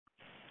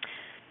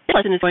This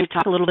lesson is going to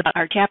talk a little bit about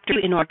our chapter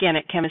in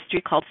organic chemistry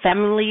called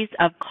Families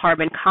of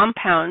Carbon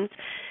Compounds. So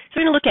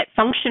we're going to look at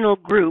functional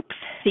groups,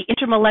 the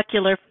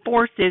intermolecular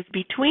forces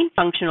between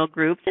functional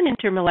groups and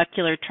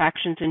intermolecular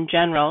attractions in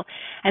general,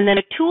 and then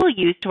a tool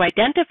used to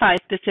identify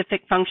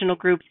specific functional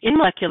groups in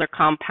molecular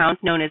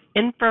compounds known as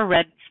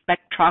infrared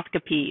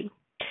spectroscopy.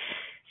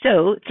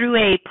 So through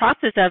a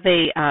process of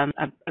a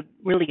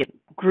really good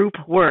group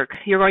work,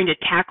 you're going to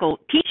tackle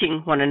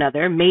teaching one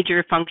another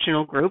major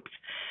functional groups,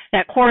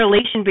 that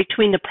correlation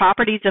between the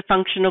properties of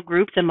functional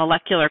groups and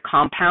molecular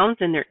compounds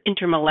and their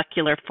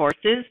intermolecular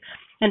forces.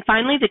 And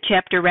finally, the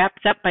chapter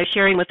wraps up by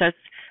sharing with us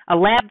a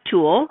lab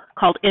tool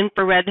called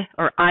infrared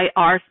or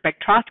IR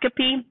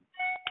spectroscopy,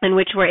 in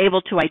which we're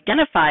able to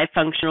identify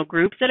functional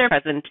groups that are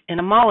present in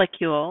a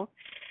molecule.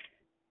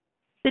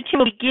 The team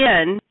will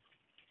begin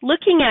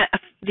looking at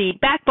the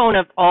backbone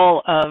of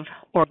all of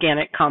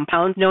organic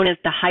compounds, known as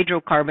the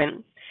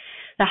hydrocarbon.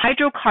 The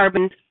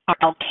hydrocarbons are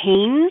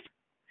alkanes,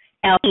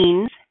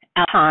 alkenes,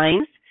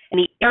 alkynes,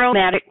 and the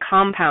aromatic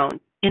compounds.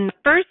 In the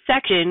first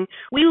section,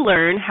 we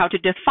learn how to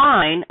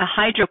define a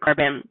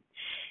hydrocarbon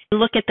and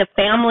look at the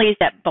families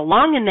that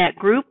belong in that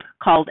group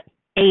called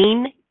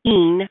ane,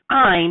 ene,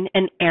 ine,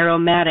 and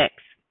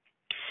aromatics.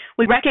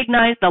 We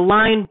recognize the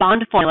line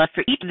bond formula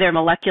for each of their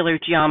molecular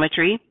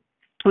geometry.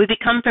 We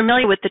become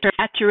familiar with the term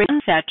saturated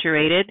and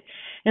unsaturated,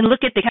 and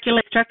look at the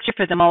molecular structure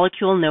for the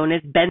molecule known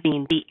as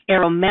benzene, the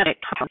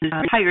aromatic compound. This is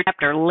an entire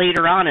chapter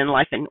later on in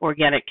life in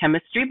organic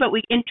chemistry, but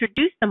we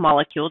introduce the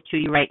molecule to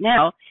you right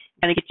now,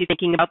 kind of get you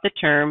thinking about the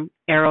term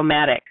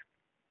aromatic.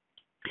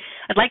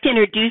 I'd like to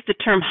introduce the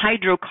term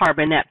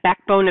hydrocarbon, that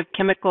backbone of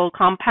chemical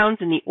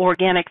compounds in the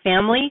organic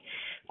family.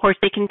 Of course,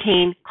 they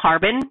contain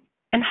carbon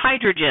and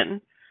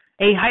hydrogen,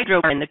 a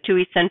hydrocarbon, the two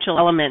essential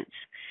elements.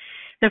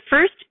 The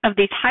first of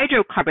these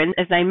hydrocarbons,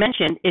 as I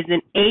mentioned, is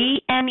an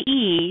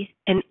ANE,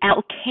 an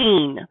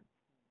alkane.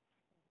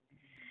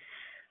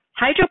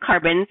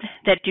 Hydrocarbons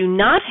that do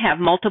not have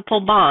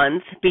multiple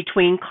bonds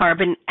between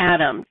carbon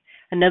atoms.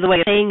 Another way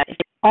of saying that is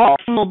all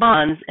single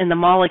bonds in the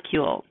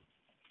molecule.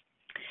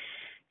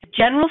 The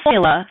general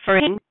formula for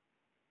ANE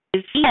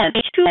is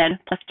CnH2n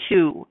plus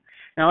 2.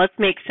 Now let's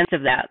make sense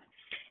of that.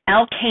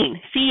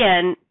 Alkane,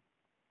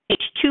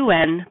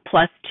 CnH2n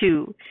plus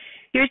 2.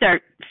 Here's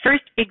our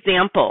first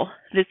example.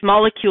 This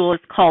molecule is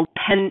called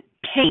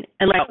pentane,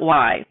 and look at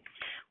why.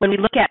 When we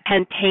look at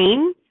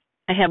pentane,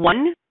 I have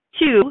 1,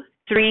 2,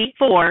 3,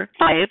 4,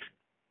 5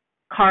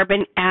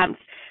 carbon atoms.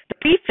 The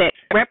prefix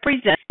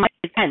represents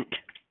pent.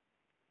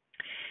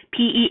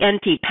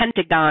 P-E-N-T,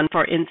 pentagon,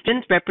 for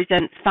instance,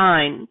 represents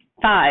 5.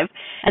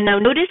 And now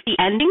notice the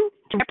ending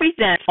to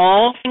represent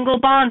all single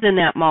bonds in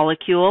that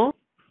molecule,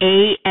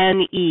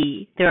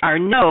 A-N-E. There are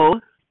no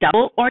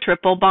double or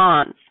triple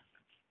bonds.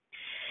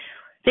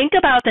 Think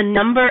about the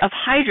number of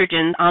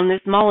hydrogens on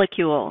this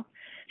molecule.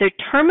 The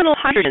terminal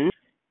hydrogens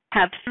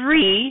have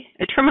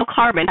the terminal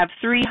carbons have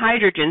 3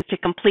 hydrogens to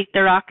complete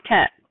their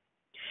octet.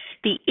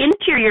 The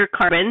interior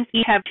carbons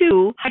each have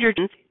 2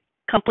 hydrogens to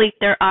complete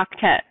their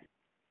octet.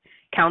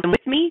 Count them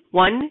with me.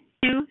 1,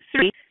 2,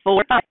 3,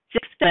 4, 5,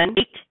 6, 7,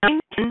 8, 9,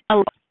 10,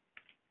 11.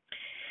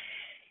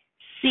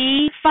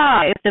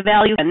 C5, the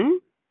value 10,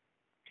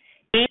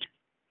 8,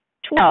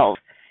 12.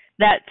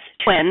 That's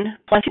 10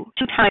 plus 2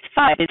 times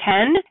 5 is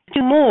 10.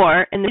 2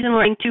 more, and the reason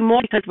we're adding 2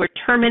 more because we're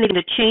terminating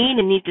the chain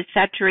and need to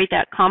saturate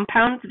that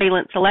compound's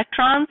valence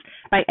electrons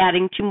by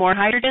adding 2 more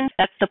hydrogens.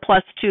 That's the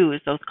plus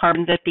 2s, those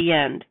carbons at the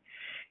end.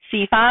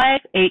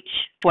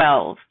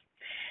 C5H12.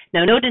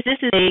 Now notice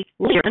this is a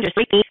linear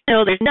understatement,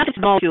 so there's nothing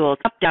molecules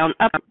up, down,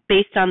 up,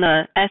 based on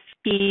the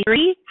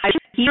sp3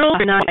 hydrogen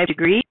for 95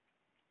 degrees.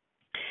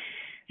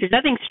 There's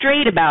nothing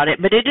straight about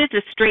it, but it is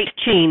a straight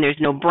chain.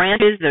 There's no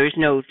branches, there's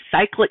no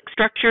cyclic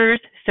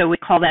structures, so we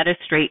call that a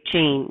straight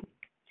chain.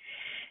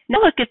 Now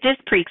look at this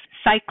prefix,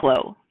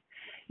 cyclo.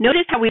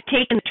 Notice how we've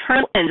taken the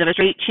terminal ends of a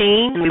straight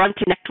chain and we want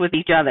to connect with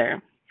each other.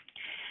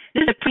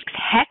 This is a prefix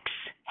hex,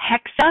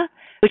 hexa,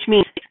 which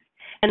means,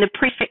 and the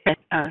prefix,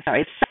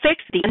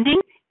 suffix, the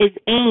ending, is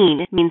ane.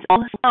 It means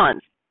all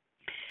bonds.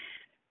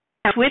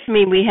 Now with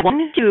me, we have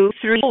 1, 2,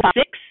 3, 4, 5,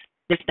 6.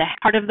 There's the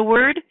part of the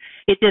word.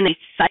 It's in a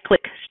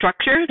cyclic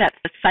structure. That's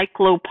the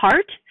cyclo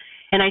part.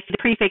 And I see the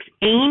prefix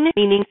ane,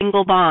 meaning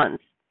single bonds.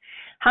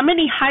 How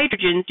many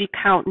hydrogens do you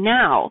count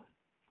now?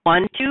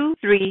 1, 2,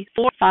 3,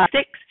 4, 5,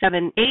 6,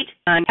 7, 8,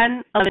 9,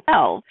 10, 11,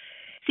 12.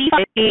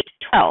 C5, 8,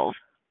 12.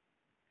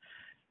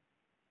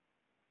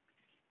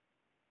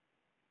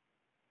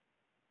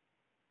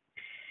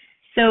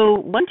 So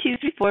 1, 2,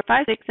 3, 4,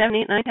 5, 6, 7,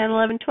 8, 9, 10,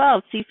 11,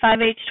 12.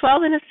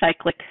 C5H12 in a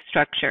cyclic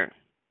structure.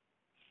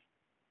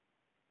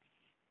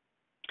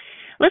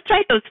 Let's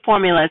write those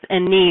formulas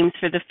and names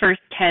for the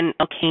first 10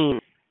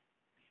 alkanes.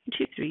 1,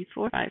 2, 3,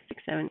 4, 5,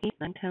 6, 7, 8,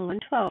 9, 10, 11,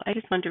 12. I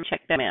just wanted to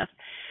check that math.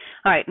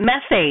 All right,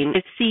 methane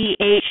is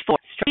CH4,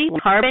 straight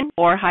carbon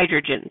or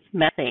hydrogens,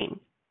 methane.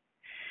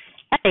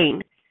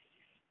 Ethane,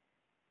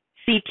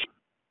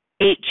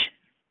 C2H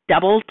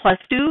doubled plus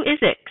 2 is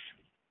 6.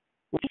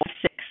 6,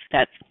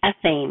 that's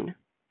ethane.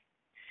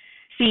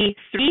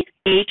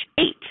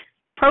 C3H8,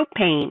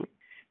 propane.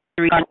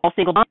 3 all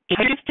single bonds, 8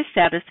 hydrogens to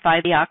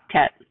satisfy the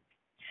octet.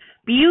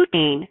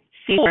 Butane,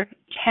 C4,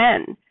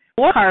 10.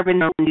 4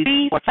 carbons,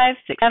 3, 4, 5,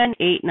 6, 7,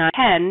 8, 9,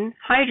 10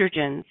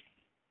 hydrogens.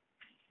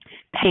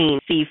 Pentane,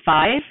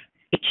 C5,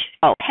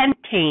 H12,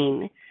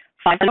 pentane.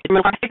 5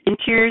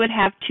 interior would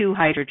have 2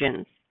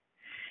 hydrogens.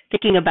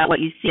 Thinking about what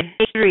you see,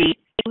 H3,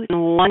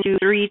 1, 2,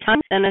 3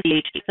 times, and a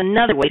CH. It's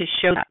another way to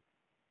show that.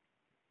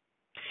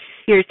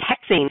 Here's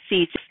hexane,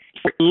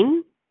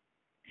 C14,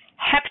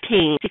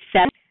 heptane,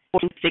 C7,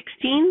 14,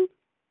 16,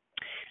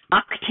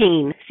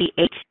 octane,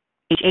 C8,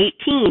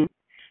 H18,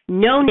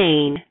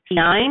 nonane,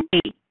 C9,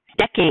 8,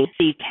 decane,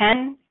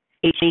 C10,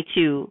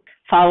 H22,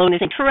 following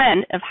the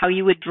trend of how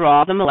you would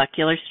draw the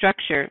molecular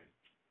structure.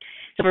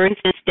 So for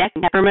instance,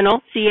 decane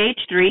terminal,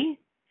 CH3,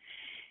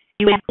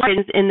 you have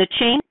carbons in the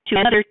chain to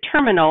another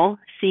terminal,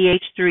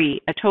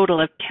 CH3, a total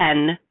of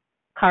 10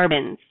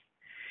 carbons.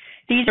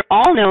 These are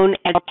all known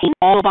as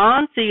all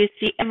bonds, so you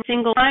see every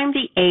single time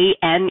the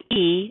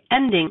A-N-E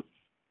ending.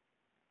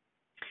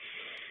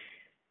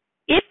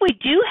 If we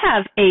do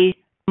have a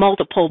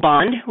multiple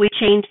bond, we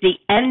change the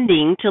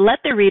ending to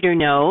let the reader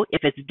know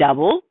if it's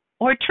double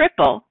or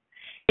triple.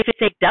 If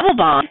it's a double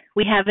bond,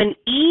 we have an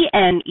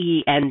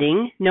E-N-E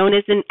ending known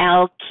as an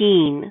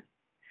alkene.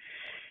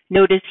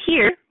 Notice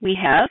here we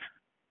have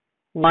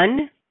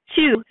 1,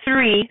 2,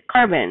 3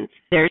 carbons.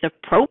 There's a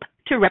prop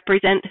to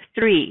represent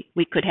 3.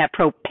 We could have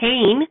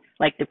propane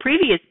like the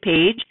previous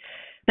page,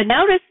 but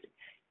notice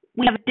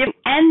we have a different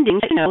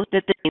ending to know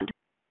that the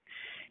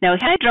now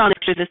had I drawn the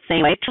picture the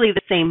same way, actually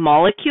the same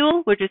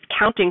molecule, we're just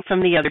counting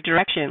from the other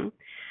direction.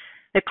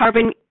 The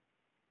carbon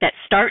that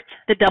starts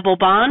the double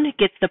bond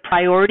gets the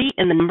priority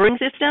in the numbering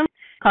system.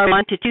 Carbon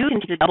 1 to 2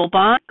 into the double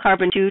bond.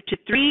 Carbon 2 to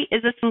 3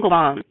 is a single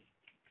bond.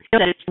 So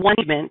that it's one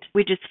segment.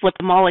 We just flip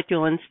the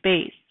molecule in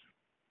space.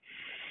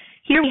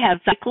 Here we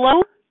have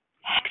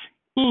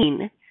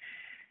cyclohexene.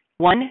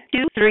 1,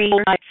 2, 3,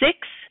 4, 5,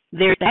 6.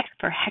 There's the hex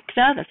for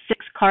hexa, the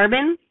 6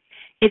 carbon.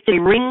 It's a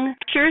ring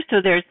structure, so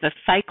there's the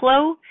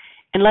cyclo.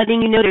 And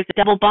letting you know there's a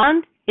double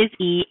bond is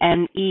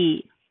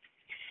E-N-E.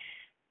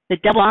 The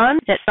double bond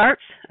that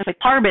starts, as a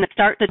carbon that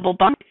starts the double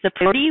bond, is the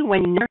priority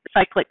when you know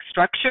cyclic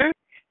structure.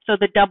 So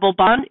the double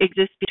bond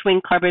exists between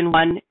carbon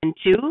 1 and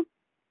 2.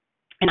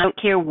 And I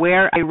don't care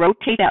where I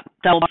rotate that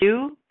double bond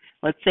to.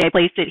 Let's say I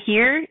place it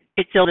here.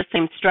 It's still the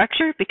same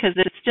structure because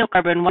it's still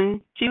carbon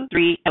 1, 2,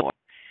 3, 4.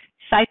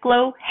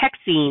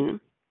 Cyclohexene.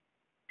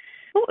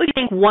 What would you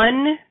think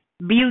 1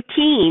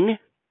 butene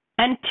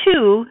and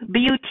 2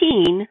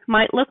 butene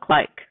might look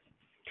like?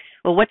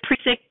 Well, what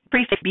prefix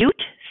but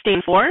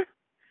stand for?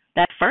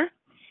 That's for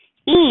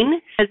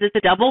ene, says it's a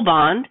double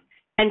bond,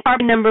 and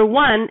carbon number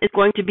 1 is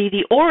going to be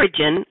the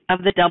origin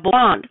of the double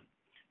bond.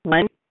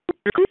 1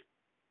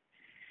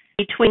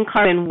 between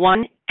carbon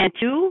 1 and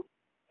 2,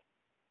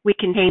 we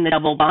contain the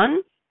double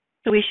bond,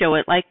 so we show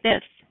it like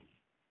this.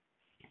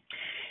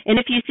 And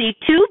if you see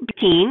 2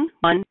 butene,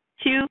 1,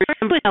 2,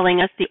 telling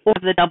us the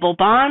order of the double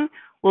bond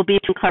will be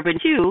between carbon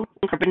 2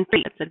 and carbon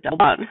 3. That's a double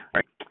bond.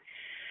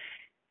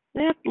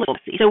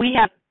 So we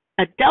have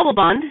a double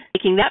bond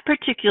making that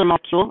particular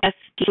molecule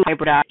sp2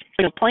 hybridized,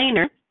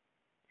 planar.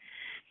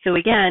 So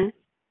again,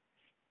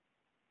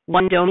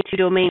 1 domain, 2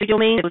 domain, 3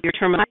 domain is your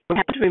terminal. Or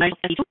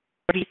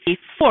you see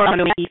 4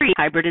 domain 3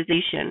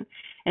 hybridization.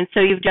 And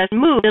so you've just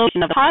moved the of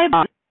the pi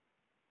bond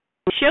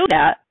to show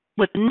that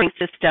with the numbering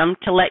system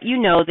to let you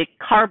know the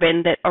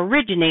carbon that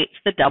originates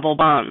the double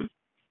bond.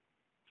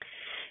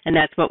 And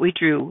that's what we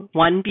drew,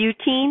 1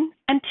 butene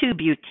and 2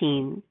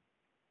 butene.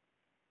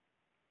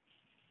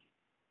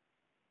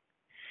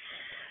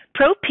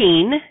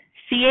 Propene,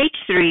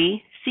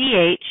 CH3,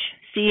 CH,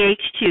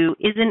 CH2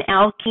 is an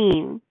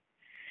alkene.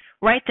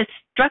 Write the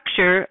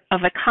structure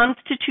of a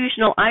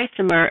constitutional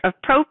isomer of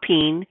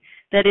propene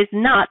that is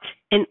not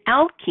an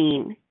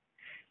alkene.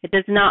 It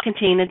does not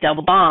contain a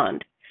double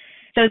bond.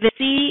 So the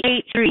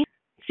CH3,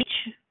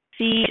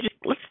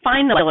 let's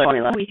find the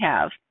formula we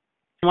have.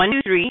 1,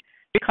 2, 3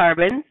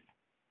 carbons,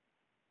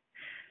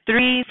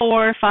 3,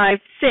 4, 5,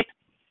 6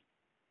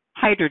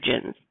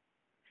 hydrogens.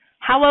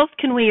 How else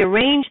can we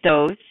arrange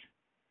those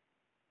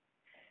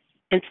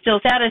and still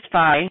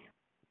satisfy?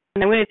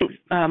 And I'm going to think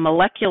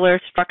molecular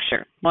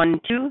structure. 1,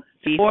 2,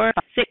 3, 4,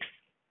 5, 6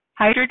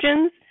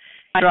 hydrogens.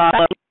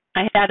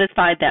 I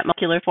satisfied that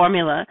molecular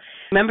formula.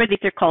 Remember, these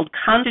are called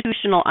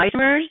constitutional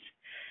isomers.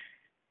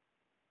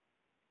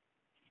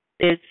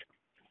 This is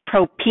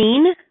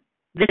propene.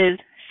 This is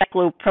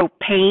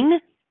cyclopropane,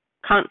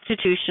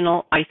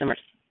 constitutional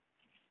isomers.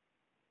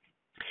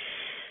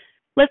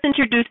 Let's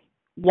introduce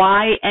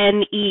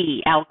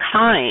YNE,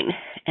 alkyne.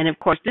 And of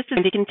course, this is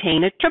going to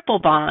contain a triple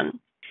bond.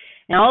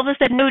 Now, all of a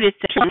sudden, notice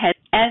that one has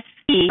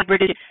SE.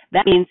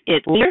 That means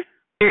it's linear.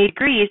 30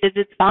 degrees is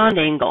its bond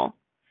angle.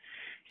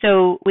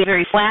 So we have a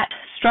very flat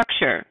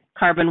structure.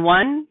 Carbon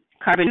 1,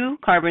 carbon 2,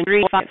 carbon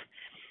 3, 5.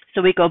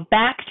 So we go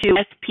back to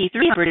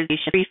sp3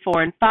 hybridization, 3,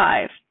 4, and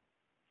 5.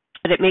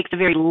 But it makes a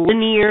very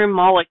linear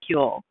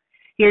molecule.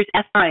 Here's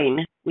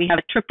ethine. We have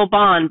a triple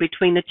bond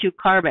between the 2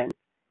 carbons.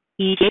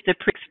 Each of the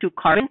prefix 2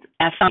 carbons,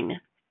 ethine.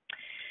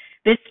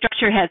 This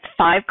structure has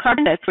 5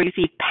 carbons. That's where you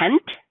see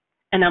pent.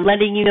 And I'm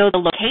letting you know the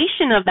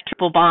location of that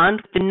triple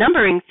bond with the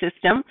numbering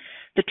system.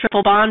 The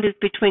triple bond is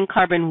between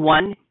carbon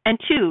 1 and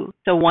 2,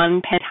 so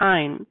 1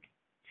 pentyne.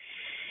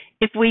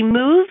 If we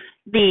move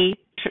the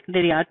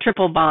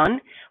triple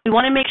bond, we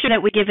want to make sure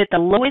that we give it the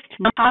lowest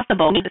number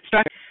possible. The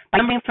structure, by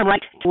numbering from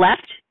right to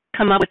left,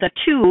 come up with a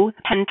 2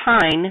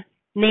 pentyne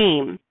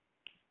name.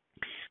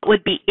 What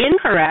would be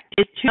incorrect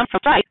is to number from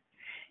right.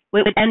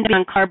 It would end up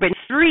on carbon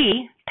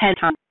 3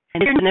 pentyne.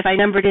 And if I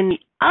numbered in the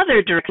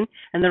other direction,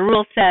 and the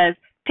rule says,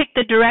 pick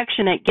the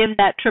direction that gives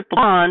that triple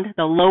bond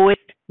the lowest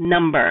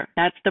number.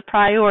 That's the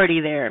priority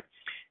there.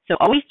 So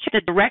always check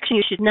the direction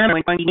you should number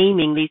when you're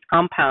naming these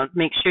compounds.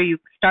 Make sure you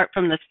start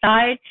from the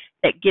side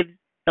that gives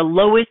the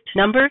lowest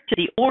number to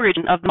the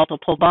origin of the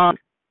multiple bond.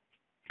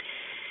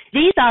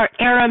 These are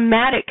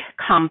aromatic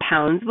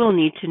compounds we'll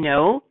need to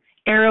know.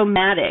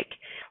 Aromatic.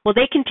 Well,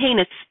 they contain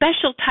a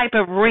special type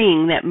of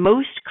ring. That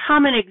most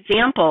common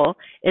example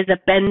is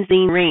a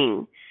benzene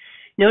ring.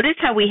 Notice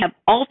how we have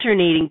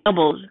alternating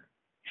double,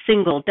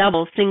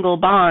 single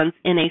bonds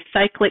in a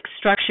cyclic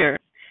structure.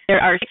 There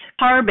are 6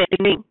 carbon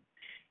rings,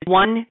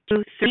 1,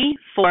 2, 3,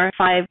 4,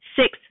 5,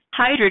 6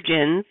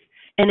 hydrogens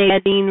in a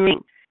benzene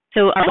ring.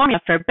 So our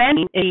formula for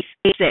benzene is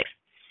 6.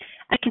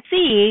 I can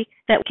see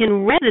that we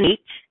can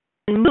resonate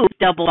and move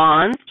double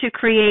bonds to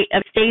create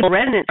a stable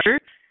resonance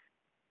structure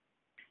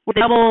where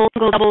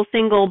the double,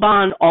 single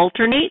bond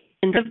alternate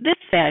in this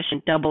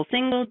fashion, double,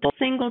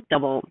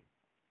 double.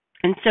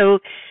 And so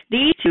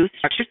these two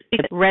structures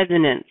exhibit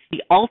resonance,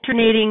 the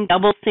alternating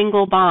double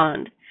single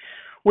bond,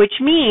 which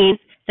means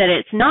that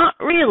it's not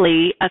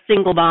really a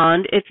single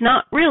bond, it's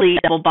not really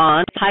a double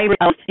bond.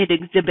 It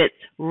exhibits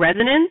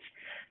resonance.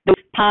 Those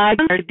pi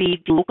bonds are to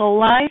be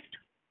delocalized,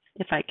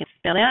 if I can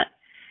spell that,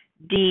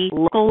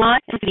 delocalized.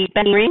 The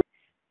benzene ring,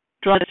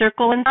 draw the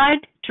circle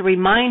inside to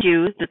remind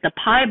you that the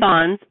pi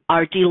bonds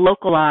are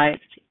delocalized.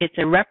 It's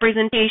a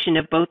representation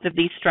of both of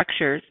these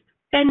structures.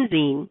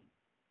 Benzene.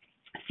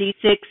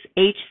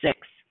 C6H6.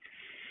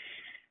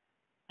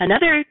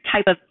 Another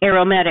type of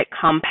aromatic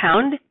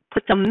compound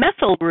puts a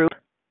methyl group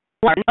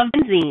of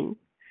benzene.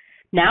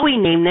 Now we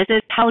name this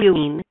as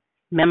toluene.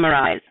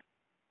 Memorize.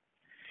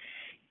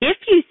 If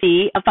you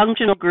see a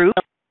functional group,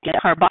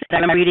 carboxylic,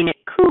 I'm reading it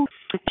Q,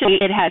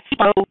 it has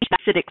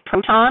acidic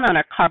proton on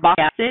a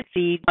carboxylic acid,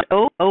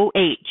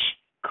 COOH.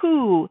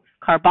 Q,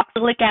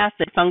 carboxylic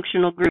acid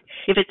functional group.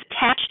 If it's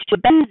attached to a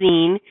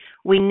benzene,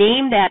 we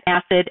name that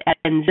acid as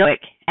benzoic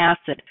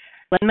acid.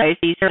 Let's memorize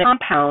these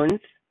compounds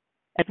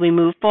as we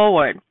move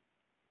forward.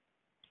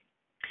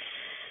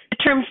 The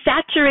term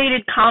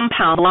saturated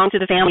compound belongs to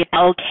the family of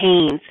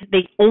alkanes.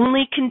 They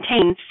only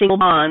contain single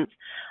bonds.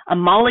 A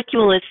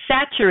molecule is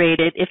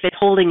saturated if it's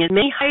holding as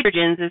many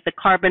hydrogens as the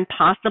carbon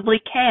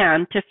possibly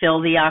can to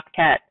fill the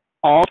octet.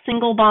 All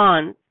single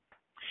bonds.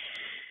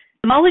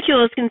 The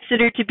molecule is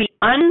considered to be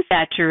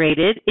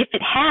unsaturated if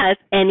it has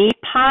any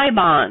pi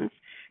bonds.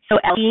 So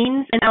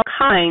alkenes and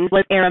alkynes,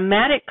 with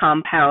aromatic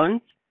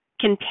compounds,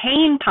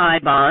 contain pi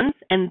bonds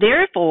and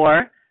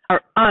therefore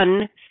are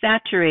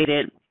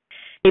unsaturated.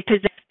 They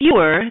possess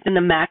fewer than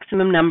the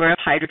maximum number of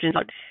hydrogens.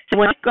 So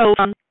when I go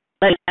from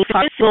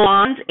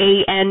bonds,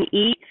 A, N,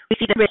 E, we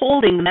see that we're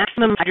holding the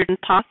maximum hydrogen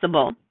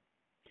possible.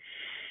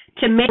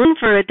 To make room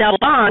for a double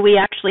bond, we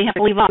actually have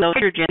to leave off those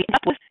hydrogens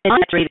up with an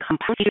unsaturated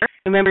compound here.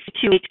 Remember,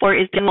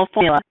 C2H4 is the general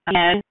formula,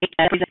 and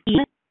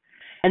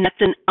that's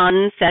an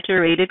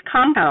unsaturated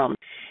compound.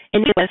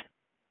 And with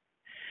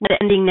the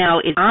ending now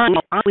is on,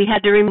 we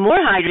had to remove more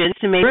hydrogens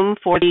to make room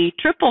for the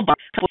triple bond.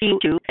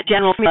 C2,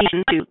 general formula,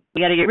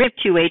 we got to get rid of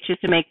 2 H's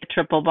to make the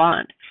triple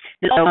bond.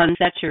 It's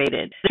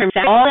unsaturated.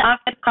 All the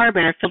octet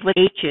carbon are filled with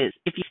H's.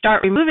 If you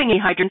start removing any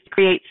hydrogens to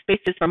create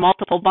spaces for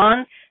multiple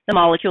bonds, the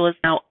molecule is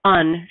now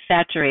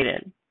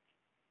unsaturated.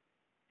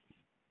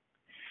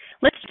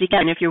 Let's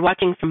begin. If you're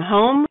watching from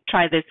home,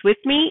 try this with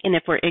me, and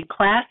if we're in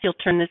class, you'll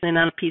turn this in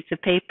on a piece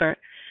of paper.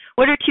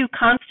 What are 2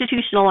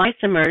 constitutional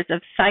isomers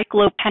of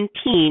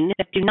cyclopentene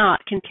that do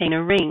not contain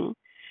a ring?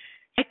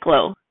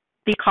 Cyclo,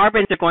 the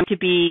carbons are going to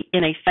be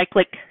in a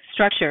cyclic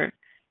structure.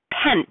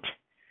 Pent,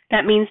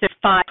 that means there's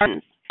 5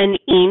 carbons. And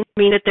ene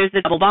means that there's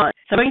a double bond.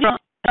 So we're going to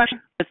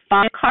structure with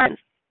 5 carbons.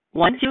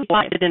 1, 2,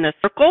 5 is in a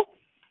circle.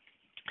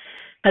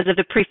 Because of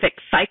the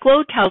prefix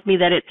cyclo tells me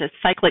that it's a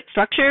cyclic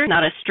structure,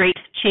 not a straight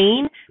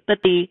chain, but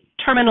the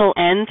terminal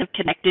ends have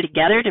connected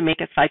together to make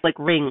a cyclic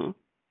ring.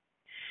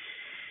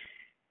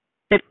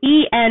 The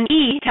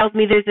ENE tells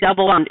me there's a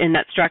double bond in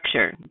that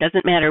structure.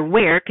 Doesn't matter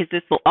where, because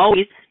this will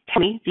always tell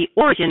me the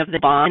origin of the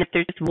bond. If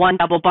there's just one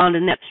double bond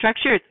in that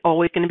structure, it's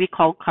always going to be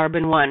called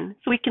carbon 1.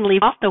 So we can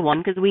leave off the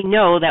 1 because we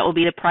know that will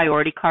be the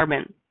priority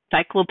carbon,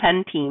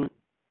 cyclopentene.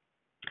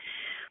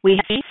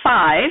 We have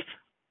 5.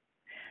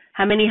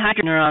 How many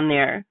hydrogens are on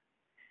there?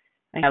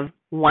 I have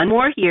 1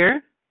 more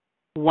here,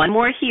 1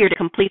 more here to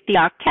complete the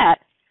octet.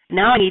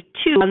 Now I need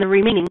 2 on the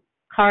remaining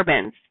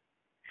carbons.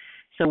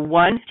 So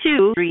 1,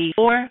 2, 3,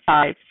 4,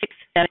 5, 6,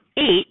 7,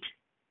 8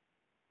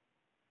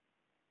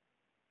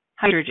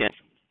 hydrogens.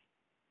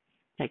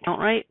 I count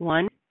right.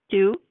 1,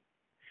 2,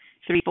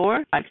 3,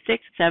 4, 5,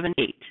 6, 7,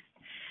 8.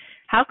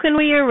 How can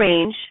we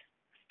arrange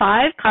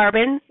 5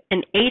 carbons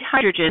and 8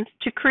 hydrogens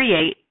to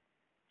create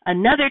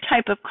another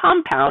type of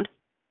compound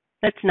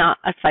that's not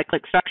a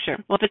cyclic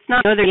structure? Well, if it's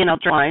not another, I'll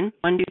draw a line.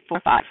 1, 2, 4,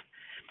 5.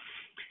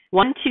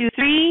 1, 2,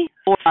 3,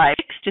 4, 5,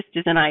 6, just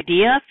as an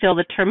idea. Fill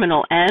the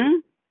terminal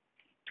N.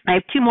 I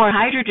have 2 more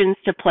hydrogens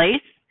to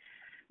place.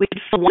 We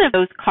could fill one of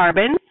those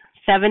carbons,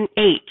 7,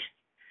 8.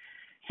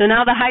 So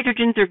now the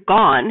hydrogens are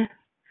gone,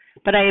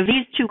 but I have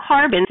these 2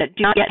 carbons that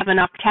do not yet have an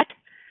octet,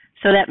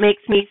 so that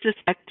makes me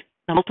suspect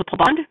a multiple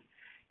bond.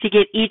 To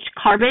get each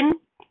carbon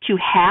to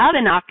have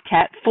an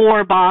octet,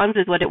 4 bonds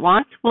is what it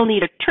wants, we'll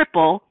need a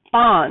triple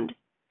bond.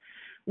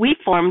 We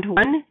formed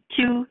 1,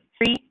 2,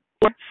 3,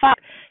 4, 5.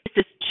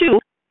 This is 2.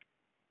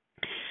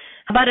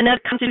 How about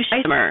another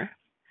constitution isomer?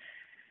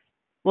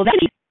 Well, that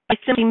is by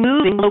simply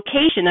moving the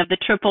location of the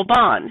triple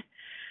bond.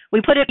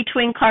 We put it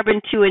between carbon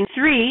 2 and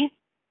 3.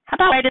 How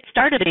about right at the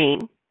start of the chain?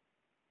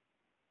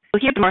 So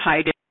here's more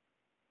hydrogen.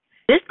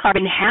 This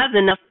carbon has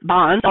enough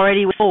bonds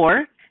already with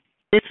 4.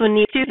 This one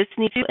needs 2, this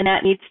needs 2, and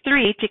that needs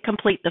 3 to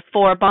complete the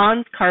 4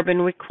 bonds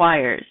carbon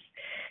requires.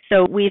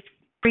 So we've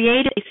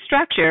created a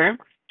structure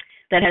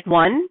that has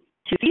 1,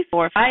 2, 3,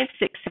 4, 5,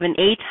 6, 7,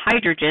 8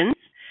 hydrogens,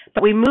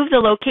 but we moved the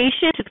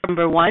location to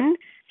number 1.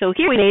 So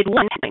here we made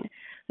 1.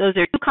 Those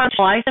are 2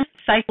 conjugal isomers,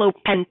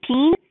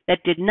 cyclopentene,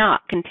 that did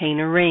not contain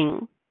a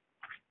ring.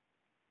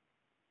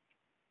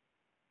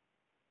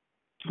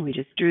 We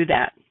just drew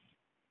that.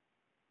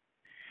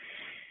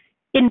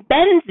 In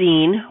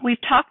benzene,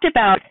 we've talked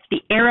about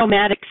the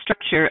aromatic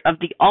structure of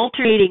the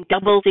alternating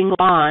double single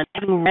bond.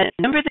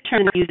 Remember the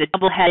term that uses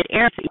double-headed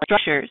aromatic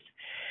structures.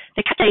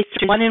 The case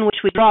is one in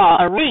which we draw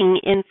a ring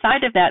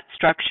inside of that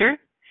structure.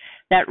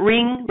 That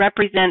ring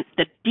represents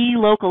the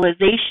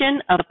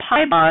delocalization of the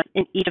pi bond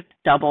in each of the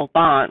double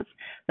bonds.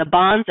 The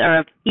bonds are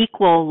of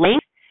equal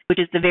length, which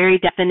is the very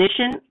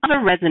definition of a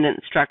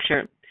resonance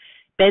structure.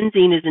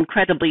 Benzene is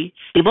incredibly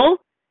stable,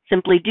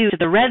 simply due to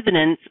the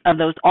resonance of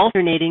those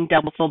alternating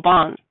double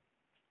bonds.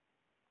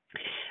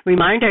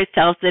 Remind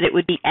ourselves that it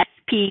would be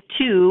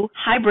sp2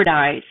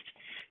 hybridized.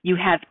 You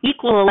have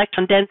equal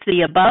electron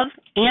density above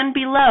and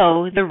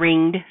below the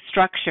ringed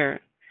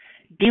structure.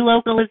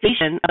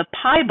 Delocalization of the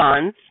pi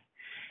bonds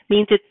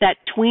means it's that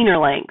tweener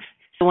length.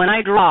 So when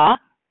I draw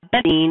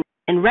benzene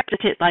and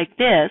represent it like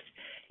this,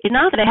 it's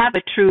not that I have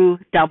a true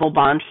double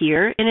bond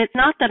here, and it's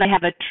not that I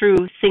have a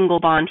true single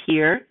bond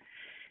here.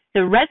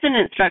 The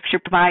resonance structure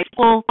provides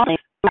equal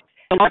length.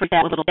 The other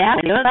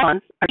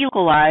bonds are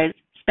equalized,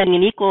 spending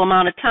an equal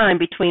amount of time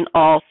between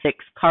all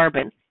 6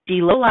 carbons.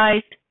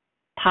 Delocalized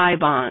pi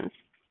bonds.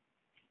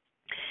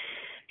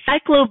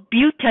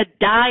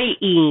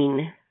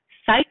 Cyclobutadiene.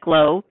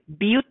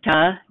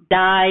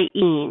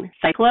 Cyclobutadiene.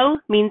 Cyclo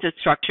means a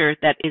structure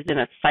that is in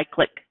a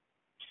cyclic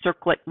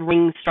circlet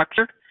ring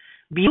structure.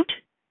 But,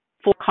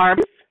 4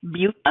 carbons.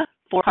 Buta,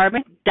 4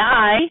 carbons.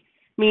 Di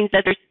means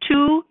that there's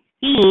 2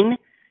 ene,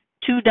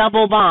 2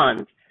 double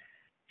bonds.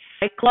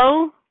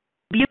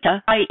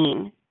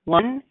 Cyclobutadiene.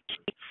 1,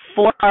 2,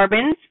 4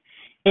 carbons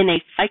in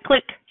a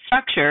cyclic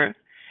structure.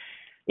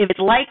 If it's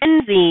like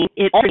benzene,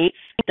 it alternates.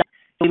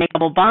 We make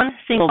double bond,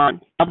 single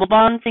bond, double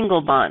bond,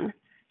 single bond.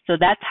 So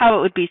that's how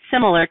it would be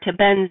similar to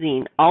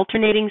benzene,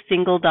 alternating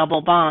single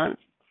double bonds.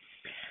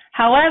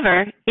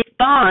 However, its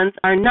bonds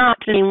are not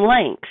the same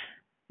length.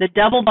 The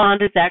double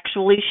bond is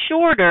actually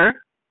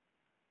shorter.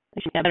 I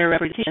should have better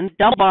representation.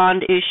 Double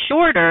bond is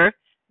shorter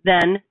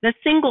than the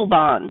single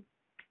bond.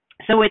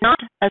 So it's not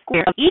a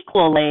square of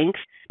equal length,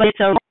 but it's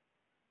a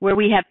where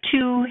we have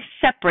 2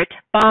 separate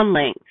bond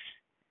lengths.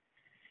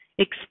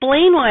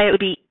 Explain why it would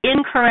be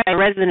incorrect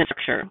resonance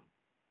structure.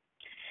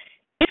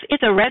 If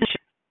it's a resonance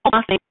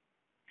structure,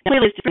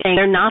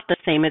 they're not the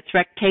same. It's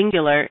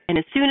rectangular. And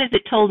as soon as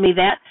it told me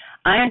that,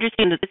 I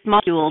understand that this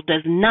molecule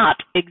does not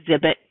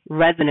exhibit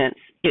resonance.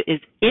 It is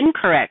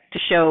incorrect to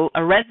show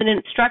a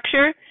resonance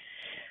structure.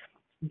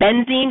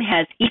 Benzene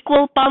has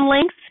equal bond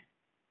lengths.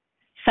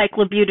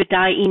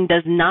 Cyclobutadiene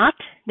does not.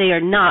 They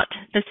are not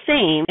the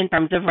same in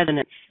terms of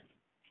resonance.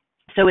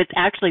 So it's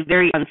actually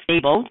very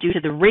unstable due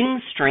to the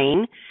ring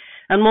strain.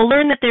 And we'll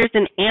learn that there's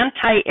an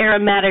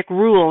anti-aromatic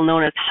rule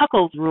known as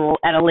Huckel's rule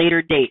at a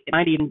later date. It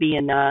might even be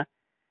in, I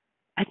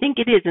think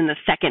it is in the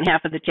second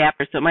half of the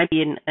chapter. So it might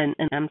be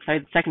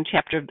the second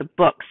chapter of the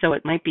book. So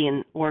it might be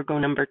in Orgo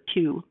number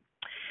 2.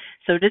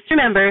 So just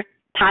remember,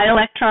 pi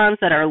electrons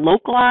that are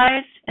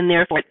localized, and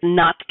therefore it's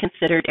not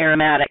considered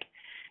aromatic.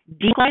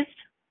 Delocalized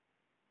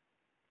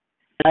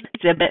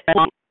exhibit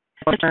the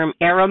term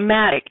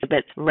aromatic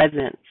exhibits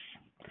resonance.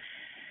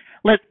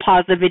 Let's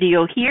pause the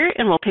video here,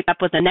 and we'll pick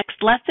up with the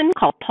next lesson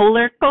called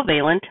polar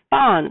covalent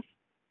bonds.